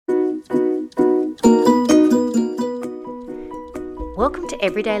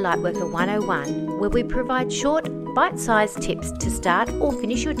Everyday Lightworker 101, where we provide short, bite-sized tips to start or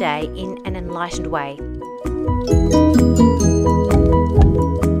finish your day in an enlightened way.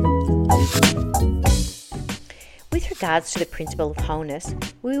 With regards to the principle of wholeness,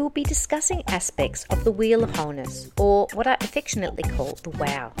 we will be discussing aspects of the Wheel of Wholeness, or what I affectionately call the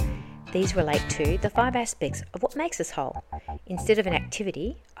WOW. These relate to the 5 aspects of what makes us whole. Instead of an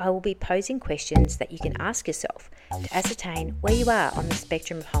activity, I will be posing questions that you can ask yourself to ascertain where you are on the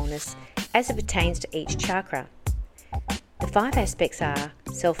spectrum of wholeness as it pertains to each chakra. The 5 aspects are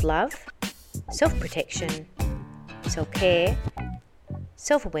self-love, self-protection, self-care,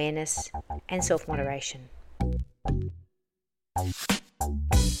 self-awareness, and self-moderation.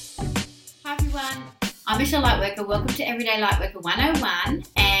 Hi everyone, I'm Michelle Lightworker. Welcome to Everyday Lightworker 101,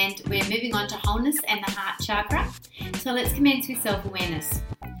 and we're moving on to wholeness and the heart chakra. So let's commence with self-awareness.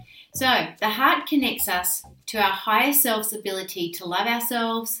 So the heart connects us to our higher self's ability to love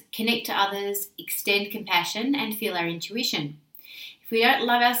ourselves, connect to others, extend compassion, and feel our intuition. If we don't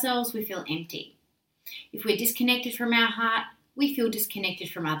love ourselves, we feel empty. If we're disconnected from our heart, we feel disconnected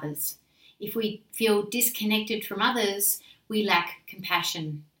from others. If we feel disconnected from others, we lack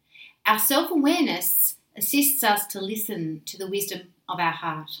compassion. Our self-awareness assists us to listen to the wisdom of our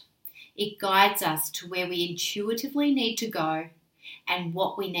heart. It guides us to where we intuitively need to go and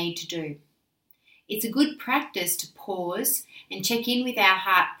what we need to do. It's a good practice to pause and check in with our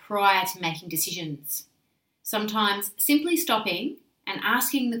heart prior to making decisions. Sometimes simply stopping and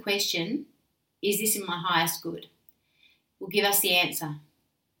asking the question, is this in my highest good, will give us the answer.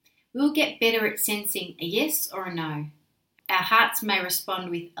 We'll get better at sensing a yes or a no. Our hearts may respond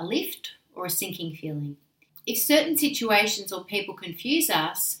with a lift or a sinking feeling. If certain situations or people confuse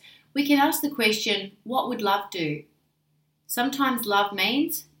us, we can ask the question, what would love do? Sometimes love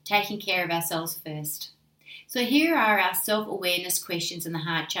means taking care of ourselves first. So here are our self-awareness questions in the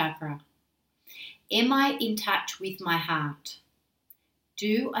heart chakra. Am I in touch with my heart?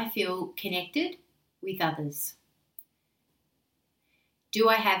 Do I feel connected with others? Do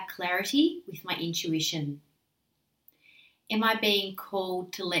I have clarity with my intuition? Am I being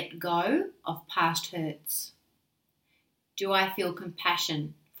called to let go of past hurts? Do I feel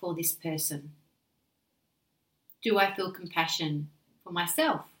compassion for this person? Do I feel compassion for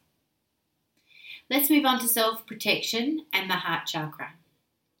myself? Let's move on to self-protection and the heart chakra.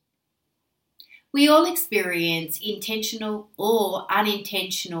 We all experience intentional or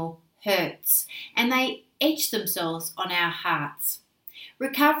unintentional hurts, and they etch themselves on our hearts.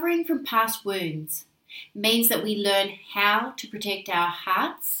 Recovering from past wounds means that we learn how to protect our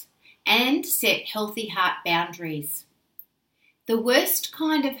hearts and set healthy heart boundaries. The worst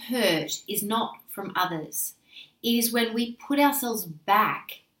kind of hurt is not from others. It is when we put ourselves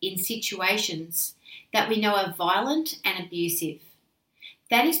back in situations that we know are violent and abusive.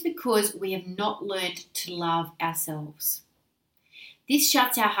 That is because we have not learned to love ourselves. This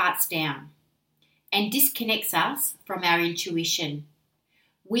shuts our hearts down and disconnects us from our intuition.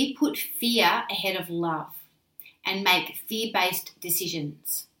 We put fear ahead of love and make fear-based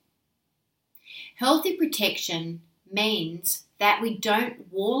decisions. Healthy protection means that we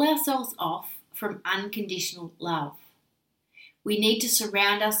don't wall ourselves off from unconditional love. We need to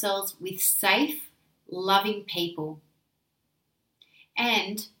surround ourselves with safe, loving people.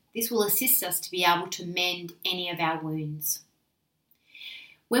 And this will assist us to be able to mend any of our wounds.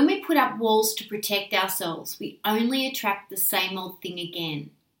 When we put up walls to protect ourselves, we only attract the same old thing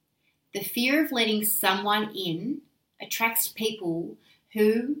again. The fear of letting someone in attracts people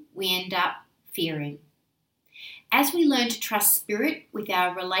who we end up fearing. As we learn to trust spirit with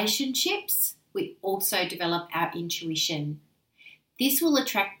our relationships, we also develop our intuition. This will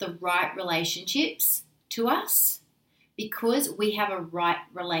attract the right relationships to us because we have a right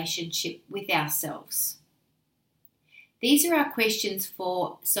relationship with ourselves. These are our questions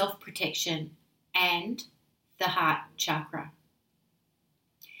for self-protection and the heart chakra.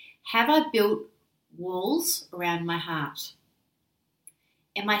 Have I built walls around my heart?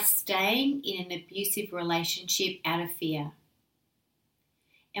 Am I staying in an abusive relationship out of fear?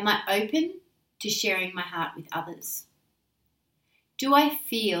 Am I open to sharing my heart with others? Do I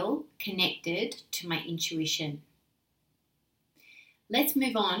feel connected to my intuition? Let's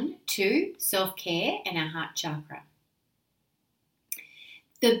move on to self-care and our heart chakra.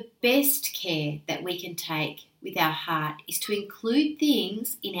 The best care that we can take with our heart is to include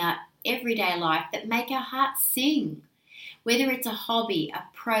things in our everyday life that make our heart sing. Whether it's a hobby, a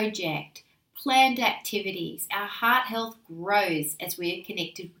project, planned activities, our heart health grows as we are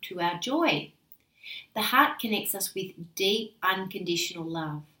connected to our joy. The heart connects us with deep, unconditional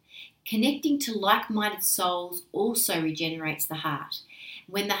love. Connecting to like-minded souls also regenerates the heart.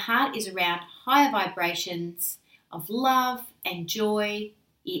 When the heart is around higher vibrations of love and joy,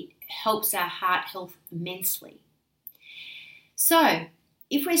 it helps our heart health immensely. So,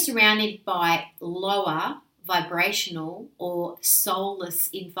 if we're surrounded by lower vibrational or soulless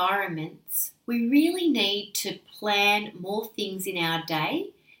environments, we really need to plan more things in our day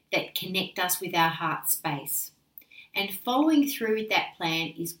that connect us with our heart space. And following through with that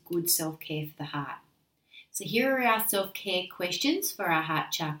plan is good self-care for the heart. So here are our self-care questions for our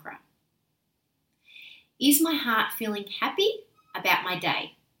heart chakra. Is my heart feeling happy about my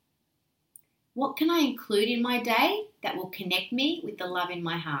day? What can I include in my day that will connect me with the love in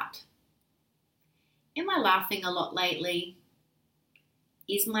my heart? Am I laughing a lot lately?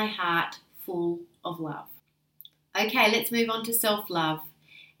 Is my heart full of love? Okay, let's move on to self-love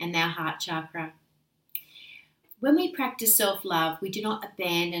and our heart chakra. When we practice self-love, we do not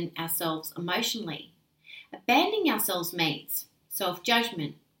abandon ourselves emotionally. Abandoning ourselves means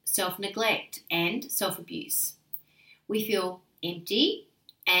self-judgment, self-neglect, and self-abuse. We feel empty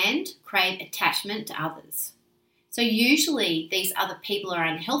and crave attachment to others. So usually these other people are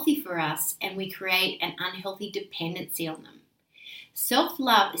unhealthy for us and we create an unhealthy dependency on them.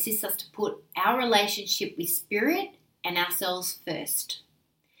 Self-love assists us to put our relationship with spirit and ourselves first.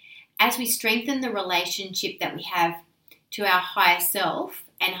 As we strengthen the relationship that we have to our higher self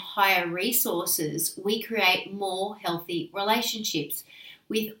and higher resources, we create more healthy relationships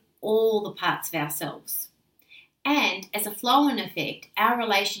with all the parts of ourselves. And as a flow-on effect, our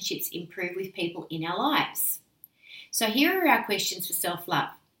relationships improve with people in our lives. So here are our questions for self-love.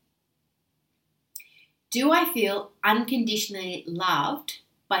 Do I feel unconditionally loved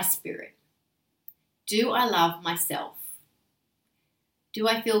by spirit? Do I love myself? Do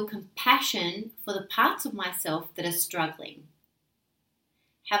I feel compassion for the parts of myself that are struggling?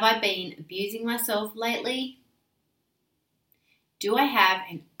 Have I been abusing myself lately? Do I have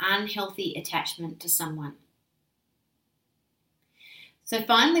an unhealthy attachment to someone? So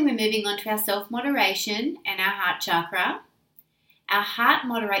finally, we're moving on to our self-moderation and our heart chakra. Our heart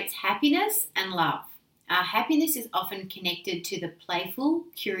moderates happiness and love. Our happiness is often connected to the playful,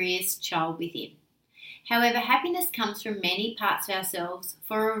 curious child within. However, happiness comes from many parts of ourselves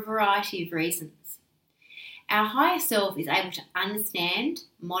for a variety of reasons. Our higher self is able to understand,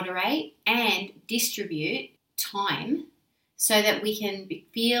 moderate, and distribute time so that we can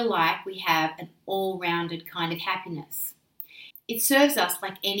feel like we have an all-rounded kind of happiness. It serves us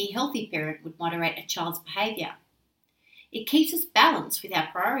like any healthy parent would moderate a child's behaviour. It keeps us balanced with our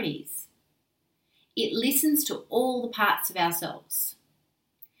priorities. It listens to all the parts of ourselves.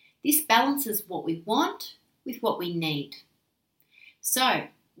 This balances what we want with what we need. So,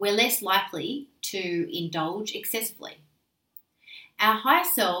 we're less likely to indulge excessively. Our higher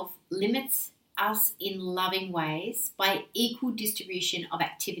self limits us in loving ways by equal distribution of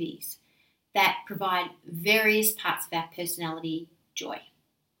activities that provide various parts of our personality joy.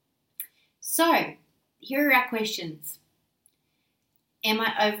 So, here are our questions. Am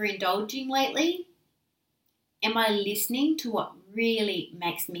I overindulging lately? Am I listening to what really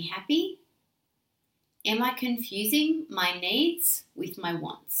makes me happy? Am I confusing my needs with my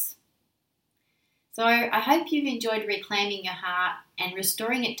wants? So I hope you've enjoyed reclaiming your heart and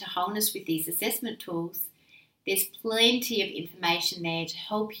restoring it to wholeness with these assessment tools. There's plenty of information there to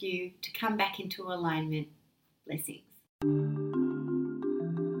help you to come back into alignment. Blessings.